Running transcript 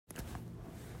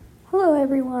Hello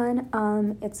everyone,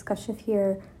 it's Kashif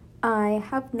here. I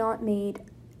have not made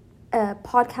a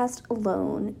podcast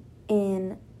alone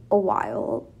in a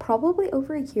while, probably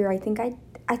over a year. I think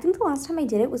the last time I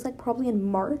did it was like probably in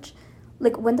March,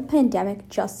 like when the pandemic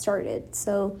just started.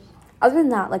 So other than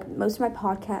that, like most of my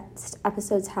podcast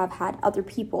episodes have had other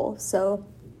people, so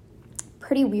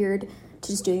pretty weird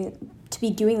to be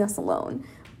doing this alone.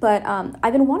 But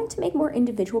I've been wanting to make more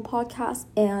individual podcasts,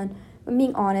 and if I'm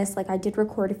being honest, like I did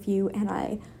record a few and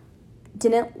I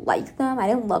didn't like them. I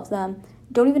didn't love them.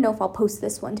 Don't even know if I'll post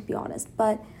this one, to be honest.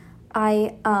 But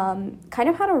I kind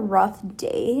of had a rough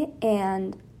day,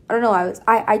 and I don't know,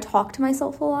 I talk to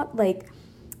myself a lot. Like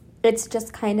it's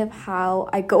just kind of how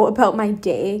I go about my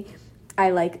day.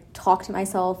 I like talk to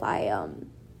myself.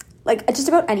 Like just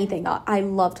about anything. I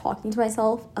love talking to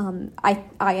myself. I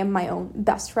am my own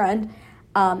best friend.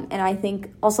 And I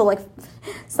think also, like,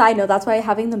 side note, that's why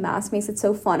having the mask makes it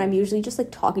so fun. I'm usually just like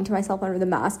talking to myself under the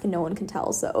mask and no one can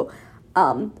tell. So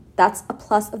that's a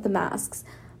plus of the masks.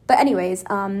 But anyways,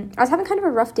 I was having kind of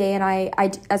a rough day, and I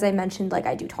as I mentioned, like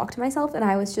I do talk to myself, and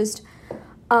I was just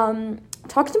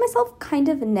talking to myself kind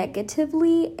of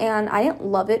negatively, and I didn't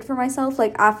love it for myself.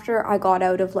 Like after I got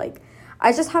out of I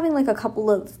was just having like a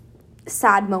couple of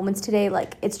sad moments today.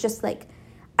 Like it's just like,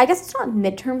 I guess it's not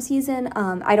midterm season.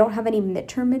 I don't have any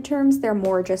midterms. They're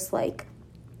more just like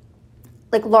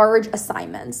large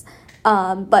assignments.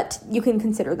 But you can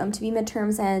consider them to be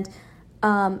midterms. And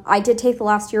I did take the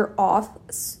last year off.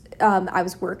 I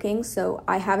was working, so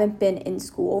I haven't been in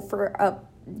school for a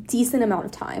decent amount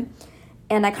of time.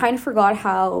 And I kind of forgot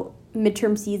how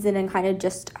midterm season and kind of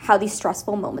just how these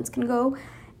stressful moments can go.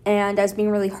 And I was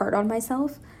being really hard on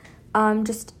myself.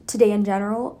 Just today in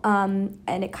general, and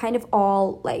it kind of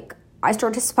all, like, I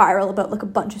started to spiral about, like, a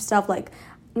bunch of stuff, like,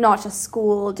 not just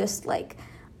school, just, like,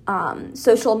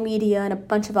 social media and a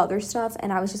bunch of other stuff,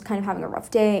 and I was just kind of having a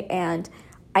rough day, and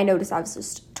I noticed I was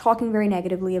just talking very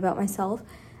negatively about myself,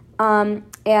 and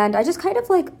I just kind of,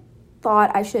 like,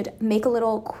 thought I should make a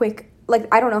little quick, like,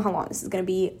 I don't know how long this is gonna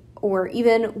be, or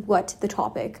even what the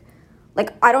topic.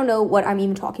 Like, I don't know what I'm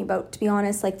even talking about, to be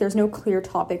honest. Like, there's no clear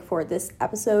topic for this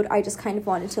episode. I just kind of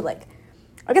wanted to, like,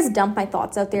 I guess dump my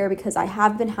thoughts out there, because I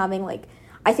have been having, like,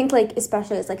 I think, like,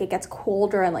 especially as, like, it gets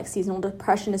colder and, like, seasonal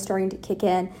depression is starting to kick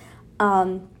in.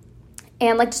 And,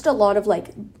 like, just a lot of,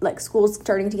 like school's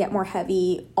starting to get more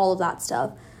heavy, all of that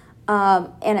stuff.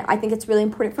 And I think it's really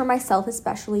important for myself,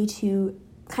 especially, to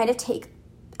kind of take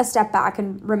a step back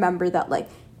and remember that, like,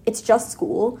 it's just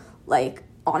school. Like,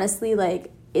 honestly,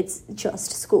 like, it's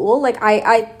just school. Like,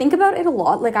 I think about it a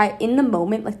lot. Like, in the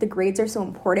moment, like, the grades are so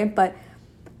important, but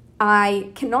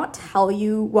I cannot tell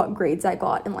you what grades I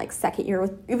got in, like, second year,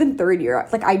 even third year.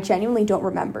 Like, I genuinely don't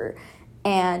remember.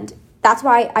 And that's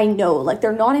why I know, like,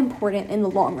 they're not important in the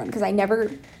long run, because I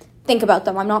never think about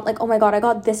them. I'm not like, oh my god, I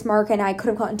got this mark and I could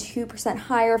have gotten 2%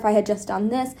 higher if I had just done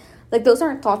this. Like, those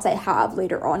aren't thoughts I have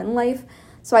later on in life.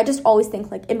 So I just always think,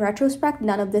 like, in retrospect,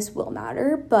 none of this will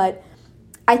matter. But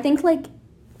I think, like,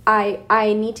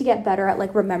 I need to get better at,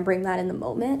 like, remembering that in the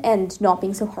moment and not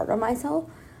being so hard on myself.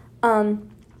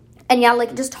 And yeah,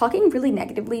 like, just talking really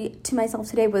negatively to myself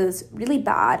today was really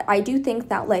bad. I do think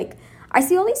that, like, I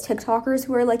see all these TikTokers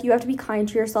who are like, you have to be kind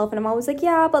to yourself, and I'm always like,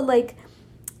 yeah, but, like,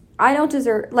 I don't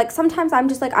deserve, like, sometimes I'm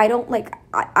just like, I don't, like,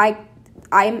 I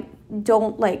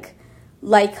don't like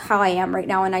how I am right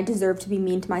now, and I deserve to be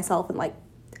mean to myself, and, like,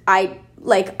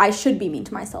 I should be mean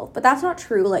to myself, but that's not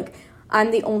true. Like,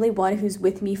 I'm the only one who's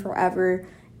with me forever,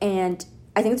 and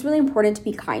I think it's really important to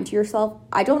be kind to yourself.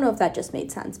 I don't know if that just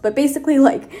made sense, but basically,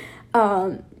 like,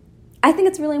 I think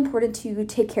it's really important to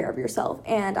take care of yourself,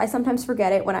 and I sometimes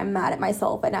forget it when I'm mad at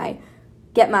myself, and I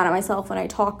get mad at myself when I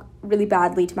talk really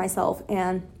badly to myself,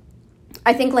 and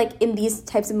I think, like, in these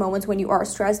types of moments when you are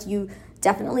stressed, you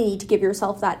definitely need to give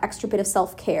yourself that extra bit of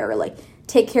self-care, like,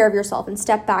 take care of yourself and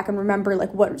step back and remember,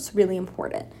 like, what's really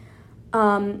important.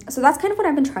 So that's kind of what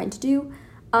I've been trying to do.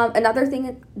 Another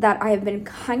thing that I have been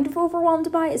kind of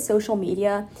overwhelmed by is social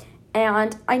media.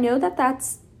 And I know that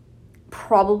that's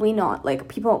probably not, like,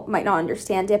 people might not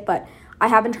understand it, but I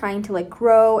have been trying to, like,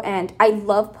 grow, and I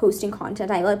love posting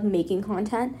content. I love making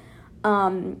content,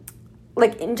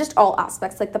 like, in just all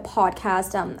aspects, like the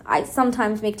podcast. I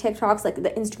sometimes make TikToks, like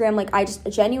the Instagram, like, I just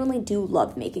genuinely do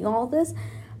love making all of this.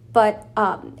 But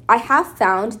I have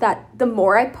found that the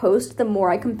more I post, the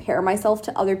more I compare myself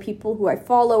to other people who I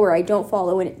follow or I don't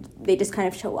follow, and they just kind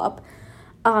of show up.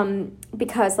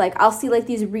 Because, like, I'll see, like,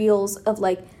 these reels of,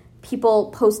 like,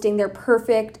 people posting their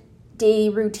perfect day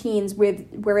routines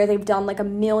where they've done, like, a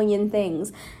million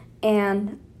things,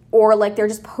 or, like, they're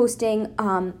just posting,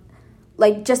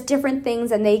 like just different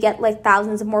things, and they get like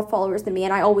thousands of more followers than me,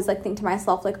 and I always like think to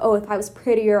myself like, oh, if I was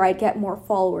prettier I'd get more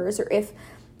followers, or if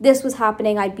this was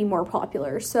happening I'd be more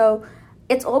popular. So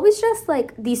it's always just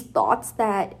like these thoughts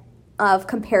that of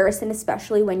comparison,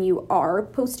 especially when you are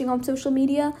posting on social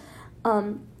media,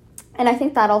 and I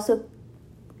think that also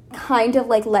kind of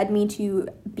like led me to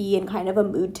be in kind of a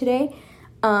mood today,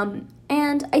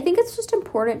 and I think it's just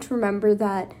important to remember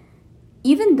that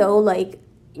even though like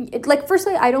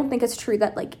firstly, I don't think it's true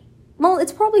that like, well,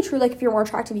 it's probably true like if you're more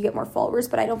attractive you get more followers,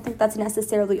 but I don't think that's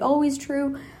necessarily always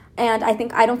true. And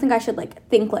I don't think I should like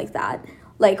think like that,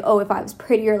 like, oh, if I was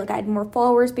prettier like I had more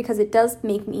followers, because it does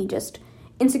make me just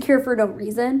insecure for no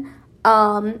reason.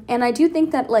 And I do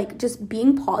think that like just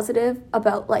being positive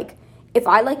about like, if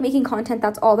I like making content,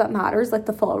 that's all that matters. Like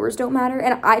the followers don't matter,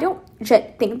 and I don't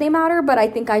think they matter, but I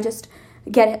think I just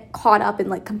get it caught up in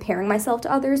like comparing myself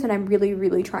to others, and I'm really,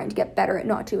 really trying to get better at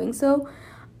not doing so.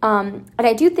 And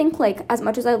I do think like, as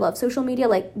much as I love social media,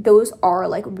 like those are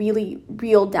like really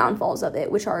real downfalls of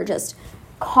it, which are just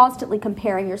constantly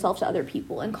comparing yourself to other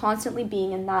people and constantly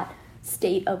being in that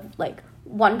state of like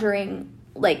wondering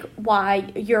like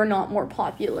why you're not more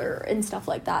popular and stuff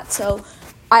like that. So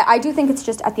I do think it's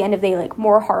just, at the end of the day, like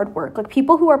more hard work. Like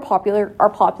people who are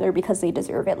popular because they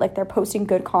deserve it. Like they're posting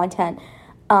good content.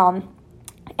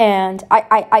 And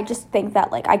I just think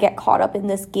that like I get caught up in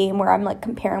this game where I'm like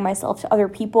comparing myself to other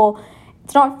people.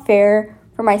 It's not fair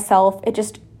for myself. It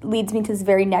just leads me to this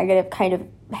very negative kind of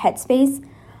headspace.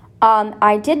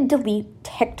 I did delete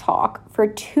TikTok for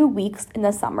 2 weeks in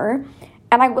the summer.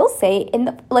 And I will say in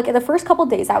the first couple of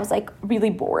days, I was like really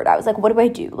bored. I was like, what do I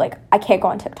do? Like I can't go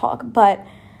on TikTok. But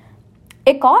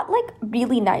it got like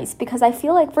really nice, because I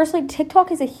feel like firstly,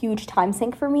 TikTok is a huge time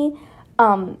sink for me.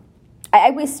 I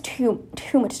waste too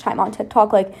much time on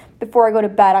TikTok. Like before I go to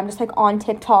bed, I'm just like on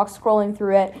TikTok scrolling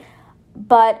through it.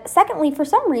 But secondly, for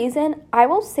some reason, I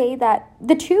will say that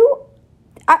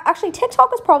actually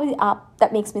TikTok is probably the app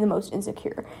that makes me the most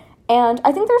insecure. And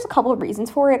I think there's a couple of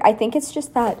reasons for it. I think it's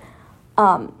just that,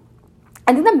 I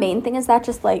think the main thing is that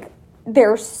just like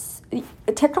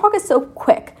TikTok is so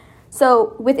quick.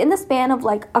 So within the span of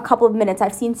like a couple of minutes,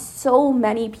 I've seen so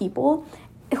many people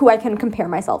who I can compare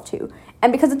myself to.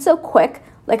 And because it's so quick,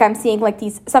 like I'm seeing like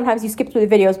these, sometimes you skip through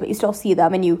the videos, but you still see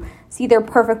them, and you see their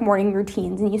perfect morning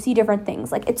routines, and you see different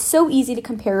things. Like it's so easy to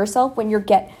compare yourself when you're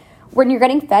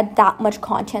getting fed that much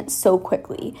content so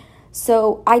quickly.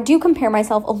 So I do compare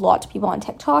myself a lot to people on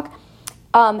TikTok.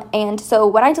 And so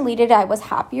when I deleted it, I was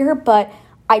happier, but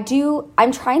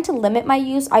I'm trying to limit my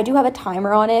use. I do have a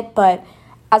timer on it, but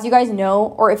as you guys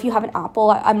know, or if you have an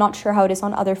Apple, I'm not sure how it is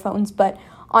on other phones, but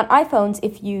on iPhones,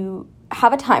 if you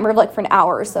have a timer like for an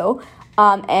hour or so,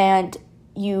 and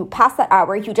you pass that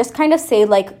hour, you just kind of say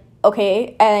like,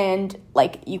 okay, and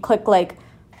like you click like,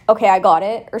 okay, I got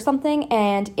it or something,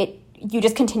 and you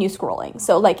just continue scrolling.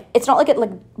 So like, it's not like it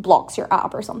like blocks your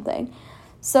app or something.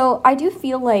 So I do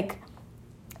feel like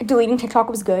deleting TikTok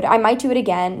was good. I might do it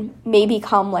again, maybe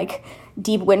come like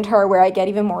deep winter where I get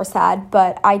even more sad,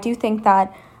 but I do think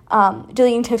that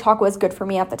deleting TikTok was good for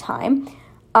me at the time.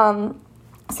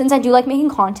 Since I do like making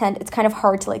content, it's kind of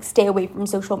hard to like stay away from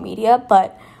social media,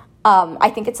 but I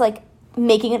think it's like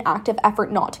making an active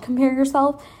effort not to compare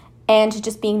yourself and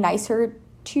just being nicer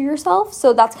to yourself.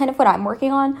 So that's kind of what I'm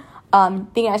working on,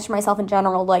 being nice to myself in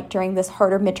general, like during this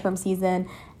harder midterm season,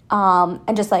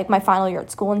 and just like my final year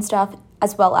at school and stuff,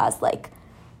 as well as like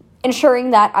ensuring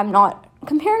that I'm not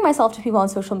comparing myself to people on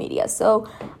social media. So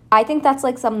I think that's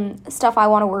like some stuff I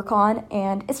want to work on,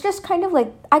 and it's just kind of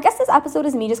like, I guess this episode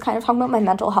is me just kind of talking about my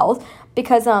mental health,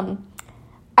 because I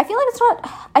feel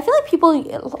like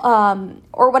people,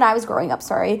 or when I was growing up,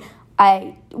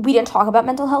 we didn't talk about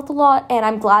mental health a lot, and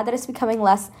I'm glad that it's becoming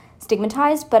less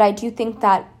stigmatized, but I do think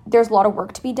that there's a lot of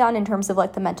work to be done in terms of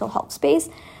like the mental health space.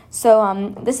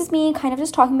 So this is me kind of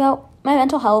just talking about my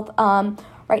mental health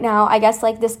right now. I guess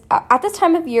like this at this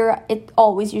time of year, it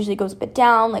always usually goes a bit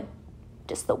down, like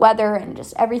just the weather and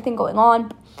just everything going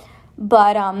on.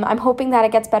 But I'm hoping that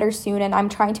it gets better soon, and I'm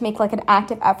trying to make like an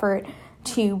active effort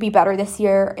to be better this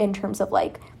year in terms of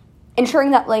like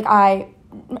ensuring that like I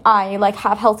like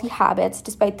have healthy habits,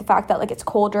 despite the fact that like it's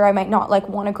colder. I might not like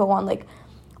want to go on like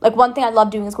one thing I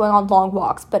love doing is going on long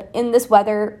walks, but in this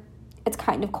weather it's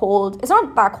kind of cold. It's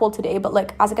not that cold today, but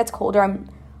like as it gets colder, I'm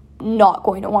not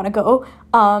going to want to go.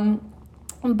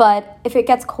 But if it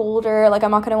gets colder, like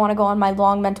I'm not going to want to go on my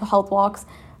long mental health walks,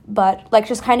 but like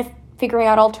just kind of figuring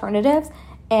out alternatives.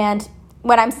 And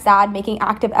when I'm sad, making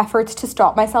active efforts to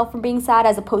stop myself from being sad,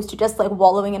 as opposed to just like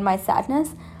wallowing in my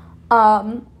sadness.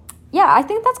 Yeah, I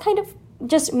think that's kind of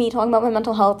just me talking about my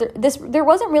mental health. There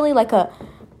wasn't really like a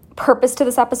purpose to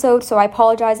this episode, so I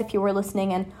apologize if you were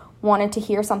listening and wanted to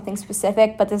hear something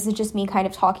specific, but this is just me kind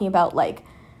of talking about, like,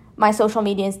 my social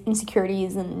media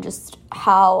insecurities and just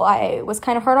how I was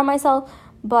kind of hard on myself.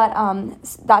 But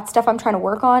that stuff I'm trying to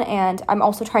work on, and I'm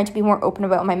also trying to be more open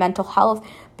about my mental health,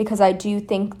 because I do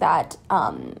think that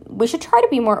we should try to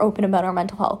be more open about our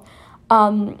mental health,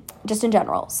 just in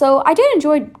general. So I did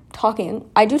enjoy talking.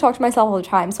 I do talk to myself all the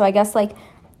time, so I guess, like,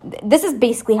 this is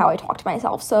basically how I talk to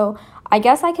myself. So I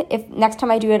guess I could, if next time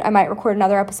I do it, I might record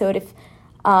another episode if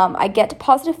I get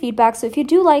positive feedback. So if you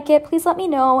do like it, please let me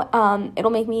know.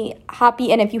 It'll make me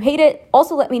happy. And if you hate it,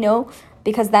 also let me know,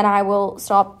 because then I will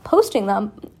stop posting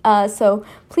them. So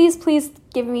please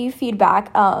give me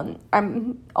feedback.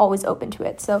 I'm always open to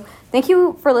it. So thank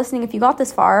you for listening if you got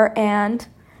this far. And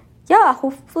yeah,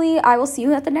 hopefully I will see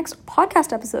you at the next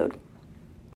podcast episode.